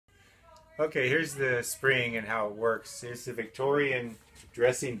Okay, here's the spring and how it works. It's a Victorian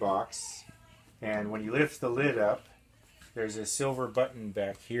dressing box, and when you lift the lid up, there's a silver button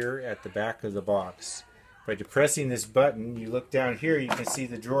back here at the back of the box. By depressing this button, you look down here, you can see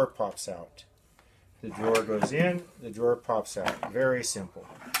the drawer pops out. The drawer goes in, the drawer pops out. Very simple.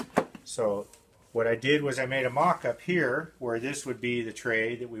 So what I did was I made a mock-up here where this would be the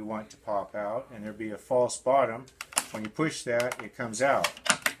tray that we want to pop out, and there'd be a false bottom. When you push that, it comes out.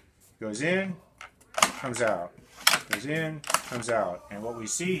 Goes in, comes out. Goes in, comes out. And what we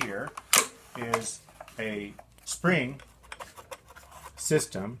see here is a spring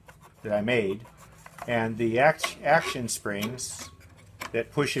system that I made, and the action springs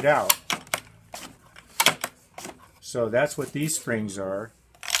that push it out. So that's what these springs are,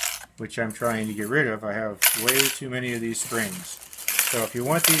 which I'm trying to get rid of. I have way too many of these springs. So if you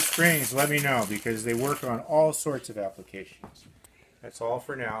want these springs, let me know, because they work on all sorts of applications. That's all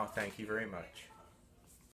for now. Thank you very much.